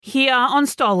Here on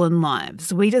Stolen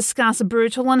Lives, we discuss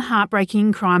brutal and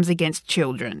heartbreaking crimes against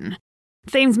children.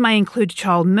 Themes may include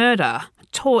child murder,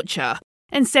 torture,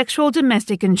 and sexual,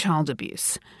 domestic and child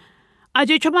abuse. I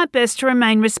do try my best to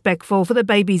remain respectful for the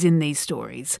babies in these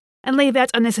stories and leave out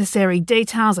unnecessary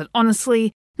details that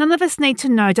honestly, none of us need to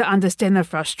know to understand the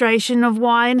frustration of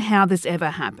why and how this ever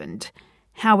happened.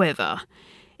 However,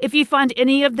 if you find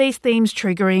any of these themes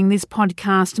triggering, this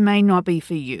podcast may not be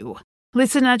for you.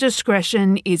 Listener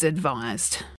discretion is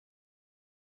advised.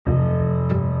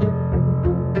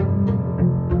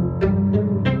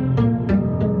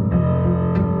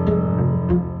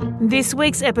 This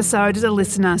week's episode is a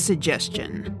listener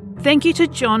suggestion. Thank you to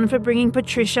John for bringing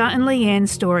Patricia and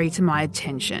Leanne's story to my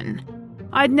attention.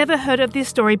 I'd never heard of this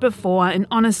story before, and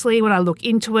honestly, when I look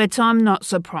into it, I'm not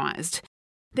surprised.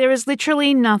 There is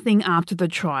literally nothing after the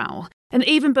trial, and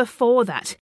even before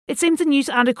that, it seems the news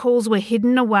articles were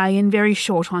hidden away and very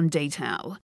short on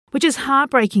detail, which is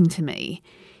heartbreaking to me.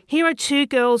 Here are two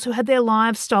girls who had their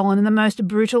lives stolen in the most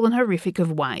brutal and horrific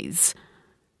of ways.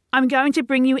 I'm going to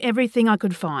bring you everything I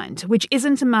could find, which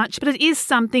isn't much, but it is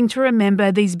something to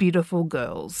remember these beautiful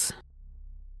girls.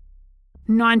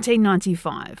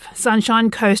 1995,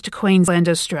 Sunshine Coast, Queensland,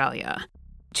 Australia.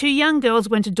 Two young girls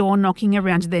went door knocking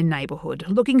around their neighbourhood,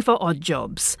 looking for odd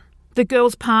jobs. The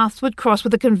girls' paths would cross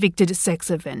with a convicted sex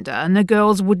offender, and the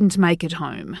girls wouldn't make it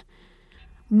home.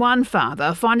 One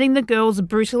father finding the girls'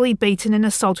 brutally beaten and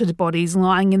assaulted bodies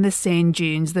lying in the sand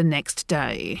dunes the next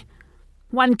day.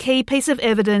 One key piece of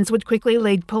evidence would quickly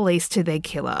lead police to their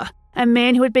killer, a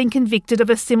man who had been convicted of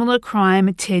a similar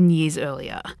crime 10 years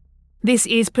earlier. This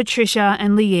is Patricia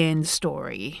and Leanne's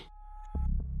story.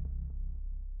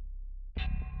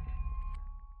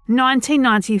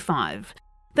 1995.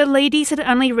 The Leedies had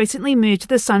only recently moved to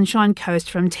the Sunshine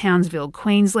Coast from Townsville,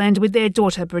 Queensland, with their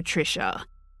daughter Patricia.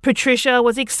 Patricia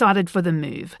was excited for the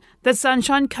move. The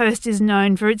Sunshine Coast is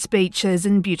known for its beaches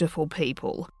and beautiful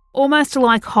people, almost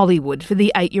like Hollywood for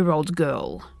the 8-year-old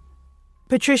girl.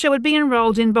 Patricia would be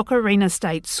enrolled in Bocarina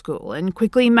State School and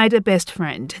quickly made a best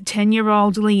friend,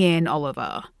 10-year-old Leanne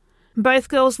Oliver. Both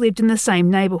girls lived in the same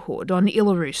neighbourhood on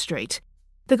Illaroo Street.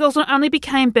 The girls not only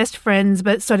became best friends,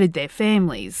 but so did their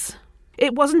families.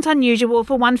 It wasn't unusual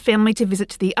for one family to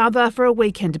visit the other for a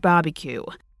weekend barbecue.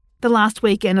 The last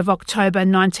weekend of October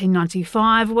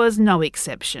 1995 was no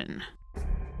exception.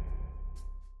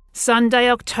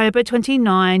 Sunday, October 29,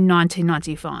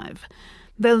 1995.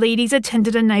 The Leedies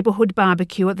attended a neighbourhood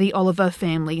barbecue at the Oliver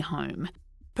family home.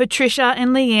 Patricia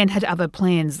and Leanne had other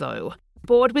plans though.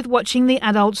 Bored with watching the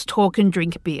adults talk and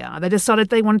drink beer, they decided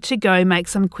they wanted to go make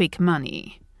some quick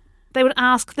money. They would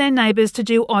ask their neighbours to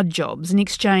do odd jobs in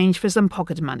exchange for some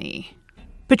pocket money.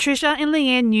 Patricia and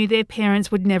Leanne knew their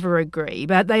parents would never agree,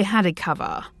 but they had a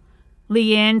cover.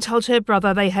 Leanne told her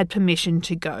brother they had permission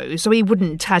to go, so he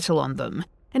wouldn't tattle on them,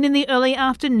 and in the early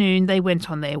afternoon they went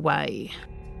on their way.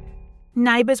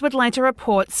 Neighbours would later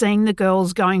report seeing the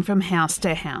girls going from house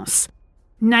to house.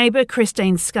 Neighbour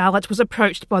Christine Scarlett was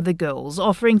approached by the girls,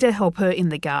 offering to help her in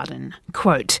the garden.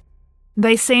 Quote,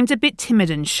 "They seemed a bit timid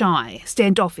and shy,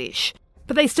 standoffish,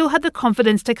 but they still had the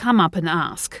confidence to come up and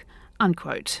ask."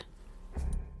 Unquote.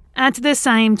 At the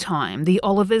same time, the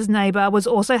Olivers' neighbour was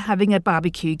also having a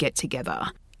barbecue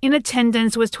get-together. In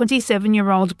attendance was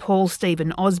 27-year-old Paul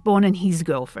Stephen Osborne and his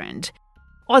girlfriend.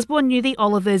 Osborne knew the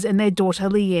Olivers and their daughter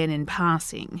Leanne in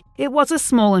passing. It was a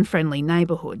small and friendly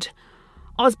neighbourhood.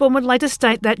 Osborne would later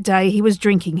state that day he was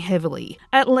drinking heavily,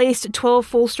 at least 12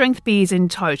 full-strength beers in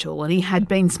total, and he had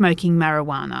been smoking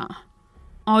marijuana.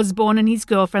 Osborne and his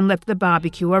girlfriend left the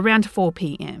barbecue around 4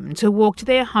 p.m. to walk to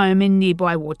their home in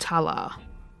nearby Wartulla.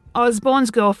 Osborne's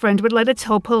girlfriend would later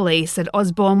tell police that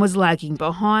Osborne was lagging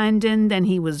behind and then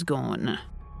he was gone.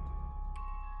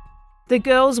 The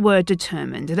girls were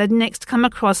determined and had next come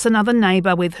across another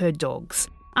neighbour with her dogs,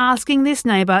 asking this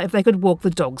neighbour if they could walk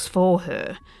the dogs for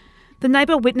her. The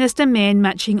neighbour witnessed a man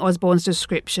matching Osborne's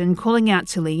description calling out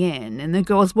to Leanne, and the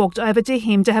girls walked over to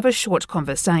him to have a short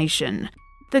conversation.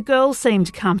 The girls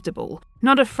seemed comfortable,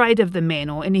 not afraid of the men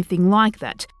or anything like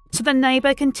that, so the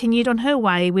neighbour continued on her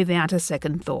way without a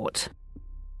second thought.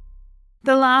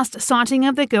 The last sighting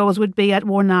of the girls would be at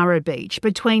Warnara Beach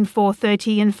between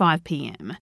 4:30 and 5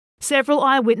 p.m. Several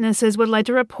eyewitnesses would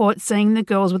later report seeing the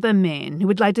girls with a man who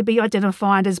would later be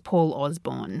identified as Paul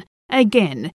Osborne.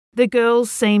 Again, the girls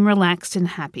seemed relaxed and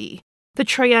happy. The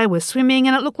trio were swimming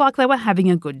and it looked like they were having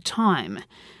a good time.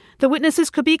 The witnesses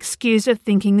could be excused of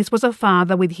thinking this was a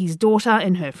father with his daughter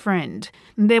and her friend.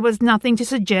 There was nothing to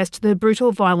suggest the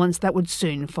brutal violence that would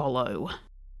soon follow.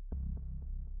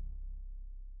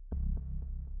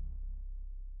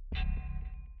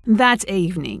 That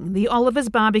evening, the Olivers'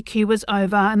 barbecue was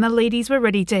over and the Leedies were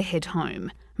ready to head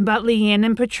home, but Leanne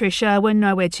and Patricia were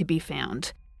nowhere to be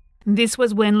found. This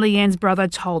was when Leanne's brother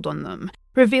told on them,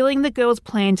 revealing the girls'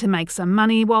 plan to make some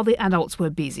money while the adults were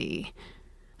busy.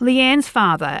 Leanne's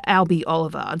father, Albie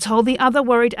Oliver, told the other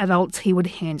worried adults he would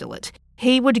handle it.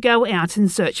 He would go out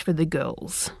and search for the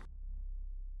girls.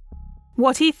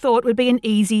 What he thought would be an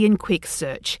easy and quick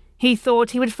search. He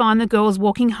thought he would find the girls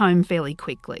walking home fairly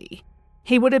quickly.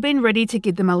 He would have been ready to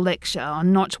give them a lecture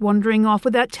on not wandering off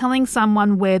without telling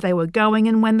someone where they were going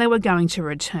and when they were going to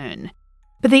return.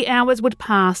 But the hours would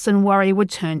pass and worry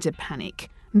would turn to panic.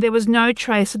 There was no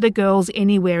trace of the girls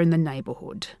anywhere in the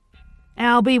neighbourhood.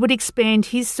 Albie would expand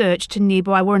his search to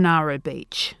nearby Wanara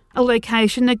Beach, a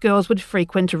location the girls would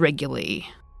frequent regularly.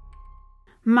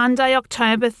 Monday,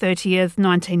 October 30th,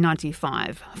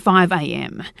 1995, 5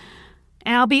 a.m.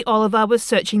 Albie Oliver was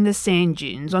searching the sand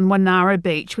dunes on Wanara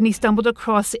Beach when he stumbled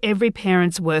across every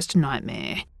parent's worst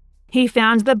nightmare. He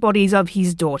found the bodies of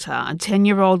his daughter,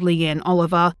 10-year-old Leanne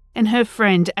Oliver, and her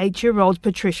friend, 8-year-old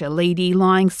Patricia Leedie,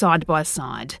 lying side by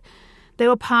side. They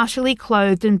were partially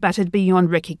clothed and battered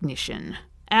beyond recognition.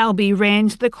 Albie ran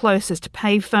to the closest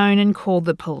payphone and called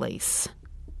the police.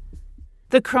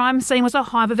 The crime scene was a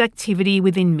hive of activity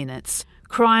within minutes.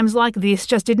 Crimes like this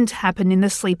just didn't happen in the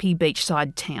sleepy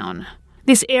beachside town.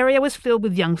 This area was filled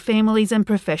with young families and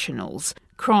professionals.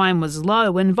 Crime was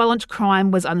low and violent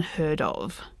crime was unheard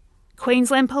of.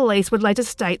 Queensland Police would later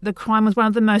state the crime was one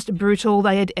of the most brutal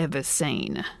they had ever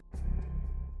seen.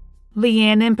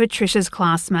 Leanne and Patricia's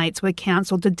classmates were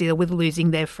counselled to deal with losing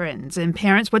their friends, and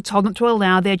parents were told not to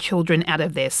allow their children out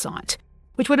of their sight,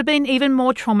 which would have been even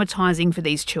more traumatising for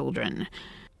these children,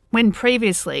 when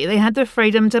previously they had the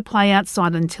freedom to play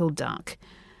outside until dark.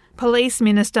 Police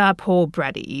Minister Paul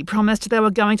Brady promised they were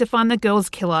going to find the girls'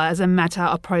 killer as a matter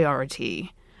of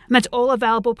priority, and that all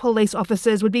available police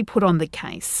officers would be put on the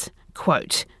case.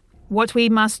 Quote, "What we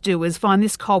must do is find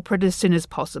this culprit as soon as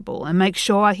possible and make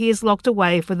sure he is locked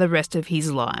away for the rest of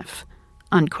his life."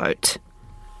 Unquote.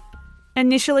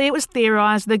 Initially, it was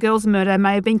theorised the girl's murder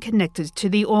may have been connected to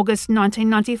the August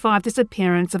 1995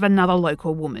 disappearance of another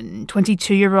local woman,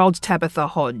 22-year-old Tabitha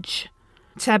Hodge.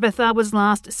 Tabitha was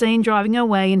last seen driving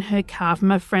away in her car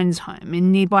from a friend's home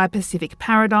in nearby Pacific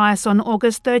Paradise on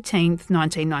August 13,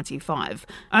 1995,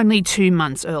 only 2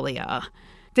 months earlier.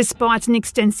 Despite an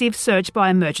extensive search by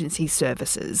emergency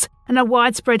services and a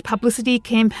widespread publicity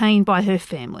campaign by her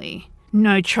family,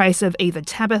 no trace of either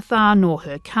Tabitha nor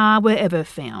her car were ever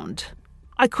found.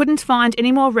 I couldn't find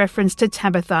any more reference to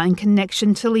Tabitha in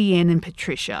connection to Leanne and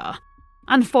Patricia.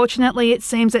 Unfortunately, it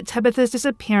seems that Tabitha's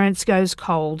disappearance goes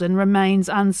cold and remains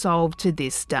unsolved to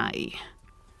this day.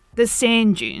 The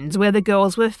sand dunes where the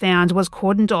girls were found was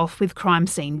cordoned off with crime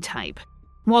scene tape,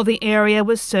 while the area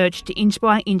was searched inch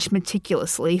by inch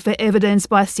meticulously for evidence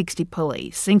by 60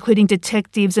 police, including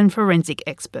detectives and forensic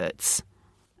experts.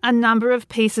 A number of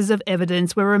pieces of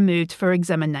evidence were removed for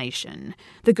examination,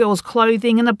 the girls'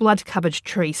 clothing and a blood-covered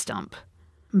tree stump.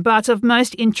 But of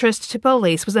most interest to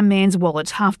police was a man's wallet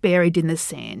half buried in the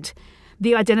sand,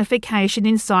 the identification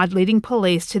inside leading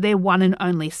police to their one and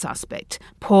only suspect,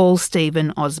 Paul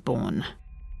Stephen Osborne.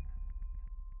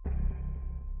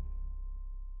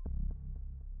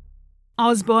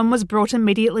 Osborne was brought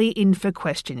immediately in for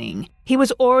questioning. He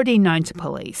was already known to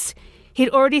police. He'd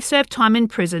already served time in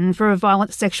prison for a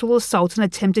violent sexual assault and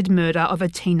attempted murder of a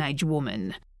teenage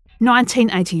woman.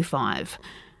 1985.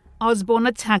 Osborne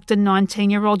attacked a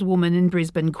 19-year-old woman in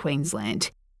Brisbane,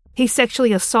 Queensland. He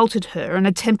sexually assaulted her and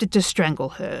attempted to strangle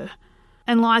her.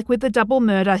 And like with the double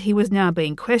murder he was now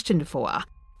being questioned for,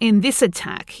 in this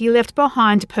attack he left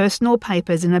behind personal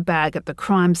papers in a bag at the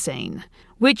crime scene,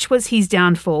 which was his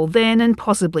downfall then and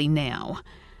possibly now.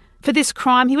 For this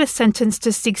crime he was sentenced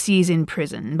to 6 years in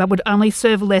prison, but would only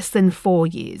serve less than 4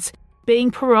 years, being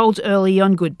paroled early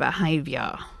on good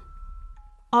behaviour.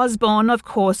 Osborne, of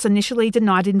course, initially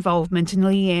denied involvement in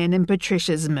Leanne and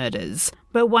Patricia's murders,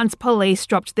 but once police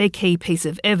dropped their key piece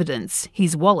of evidence,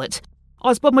 his wallet,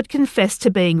 Osborne would confess to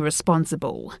being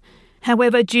responsible.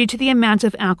 However, due to the amount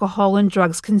of alcohol and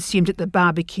drugs consumed at the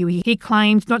barbecue, he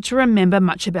claimed not to remember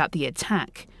much about the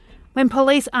attack. When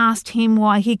police asked him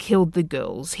why he killed the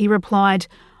girls, he replied,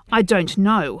 "I don't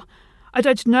know. I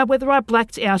don't know whether I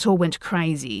blacked out or went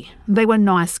crazy. They were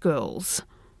nice girls."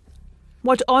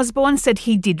 What Osborne said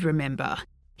he did remember.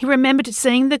 He remembered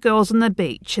seeing the girls on the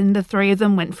beach and the three of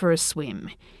them went for a swim.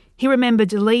 He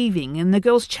remembered leaving and the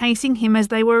girls chasing him as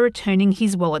they were returning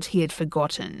his wallet he had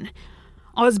forgotten.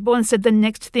 Osborne said the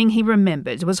next thing he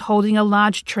remembered was holding a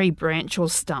large tree branch or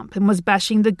stump and was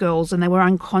bashing the girls and they were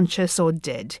unconscious or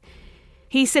dead.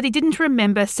 He said he didn't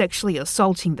remember sexually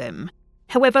assaulting them.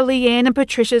 However, Leanne and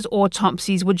Patricia's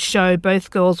autopsies would show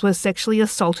both girls were sexually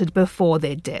assaulted before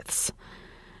their deaths.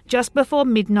 Just before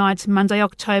midnight, Monday,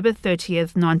 October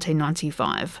 30th,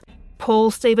 1995,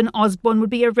 Paul Stephen Osborne would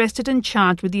be arrested and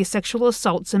charged with the sexual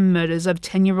assaults and murders of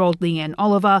 10-year-old Leanne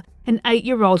Oliver and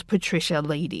 8-year-old Patricia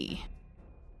Leedie.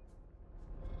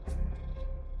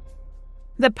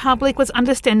 The public was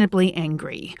understandably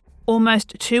angry.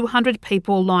 Almost 200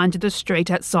 people lined the street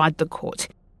outside the court,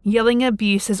 yelling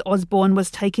abuse as Osborne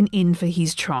was taken in for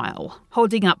his trial,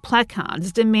 holding up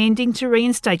placards demanding to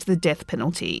reinstate the death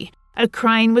penalty. A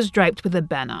crane was draped with a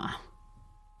banner.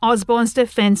 Osborne's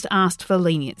defence asked for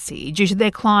leniency due to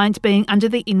their client being under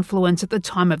the influence at the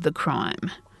time of the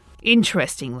crime.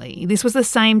 Interestingly, this was the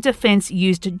same defence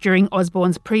used during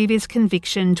Osborne's previous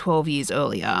conviction 12 years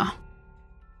earlier.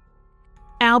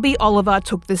 Albie Oliver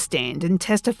took the stand and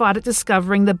testified at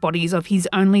discovering the bodies of his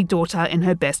only daughter and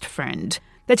her best friend,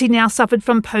 that he now suffered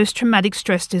from post-traumatic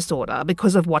stress disorder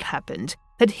because of what happened,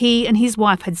 that he and his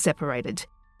wife had separated,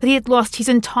 that he had lost his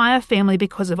entire family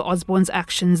because of Osborne's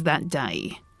actions that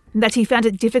day, that he found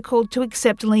it difficult to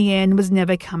accept Leanne was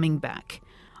never coming back.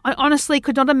 I honestly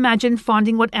could not imagine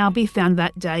finding what Albie found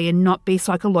that day and not be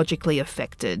psychologically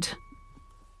affected.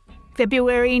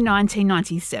 February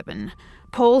 1997.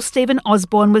 Paul Stephen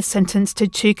Osborne was sentenced to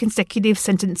 2 consecutive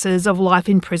sentences of life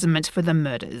imprisonment for the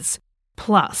murders,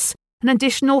 plus an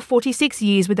additional 46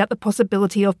 years without the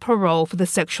possibility of parole for the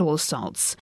sexual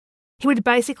assaults. He would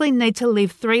basically need to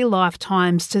live 3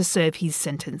 lifetimes to serve his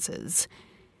sentences.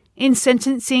 In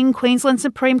sentencing, Queensland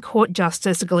Supreme Court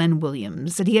Justice Glenn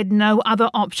Williams said he had no other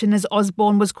option as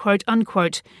Osborne was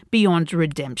quote-unquote beyond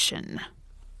redemption.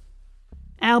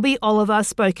 Albie Oliver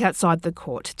spoke outside the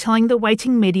court, telling the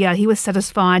waiting media he was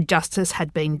satisfied justice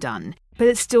had been done, but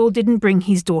it still didn't bring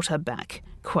his daughter back.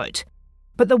 Quote,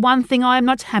 "But the one thing I am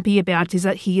not happy about is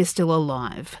that he is still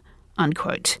alive."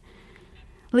 Unquote.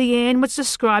 Leanne was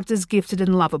described as gifted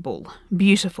and lovable,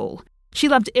 beautiful. She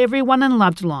loved everyone and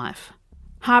loved life.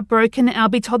 Heartbroken,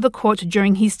 Albie told the court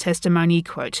during his testimony,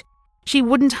 quote, "She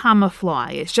wouldn't harm a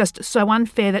fly, it's just so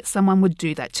unfair that someone would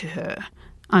do that to her."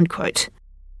 Unquote.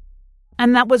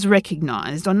 And that was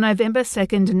recognised on November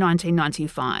 2nd,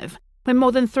 1995, when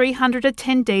more than 300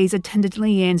 attendees attended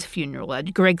Leanne's funeral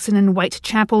at Gregson and Waite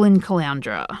Chapel in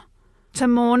Caloundra to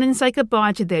mourn and say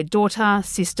goodbye to their daughter,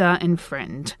 sister and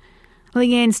friend.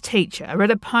 Leanne's teacher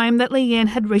read a poem that Leanne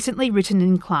had recently written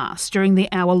in class during the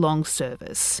hour-long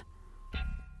service.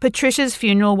 Patricia's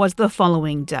funeral was the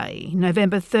following day,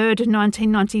 November 3rd,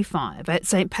 1995, at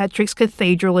St Patrick's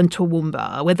Cathedral in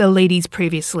Toowoomba, where the Leedies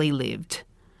previously lived.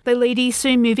 The Leedies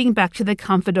soon moving back to the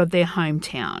comfort of their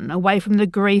hometown, away from the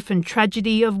grief and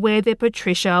tragedy of where their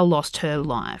Patricia lost her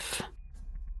life.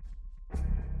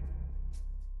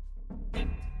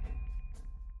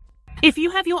 If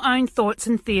you have your own thoughts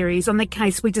and theories on the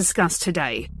case we discussed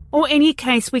today, or any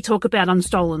case we talk about on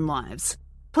Stolen Lives,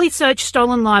 please search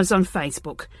Stolen Lives on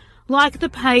Facebook, like the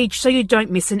page so you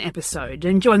don't miss an episode,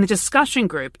 and join the discussion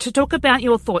group to talk about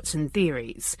your thoughts and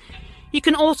theories. You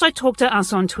can also talk to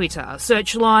us on Twitter,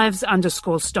 search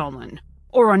lives_stolen,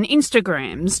 or on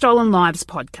Instagram, Stolen Lives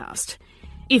Podcast.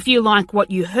 If you like what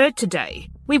you heard today,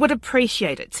 we would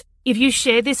appreciate it if you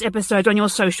share this episode on your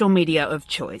social media of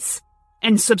choice,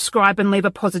 and subscribe and leave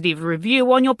a positive review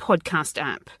on your podcast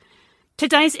app.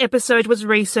 Today's episode was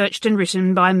researched and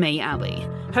written by me, Ali.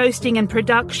 Hosting and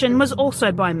production was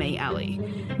also by me, Ali.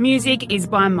 Music is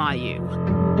by Mayu.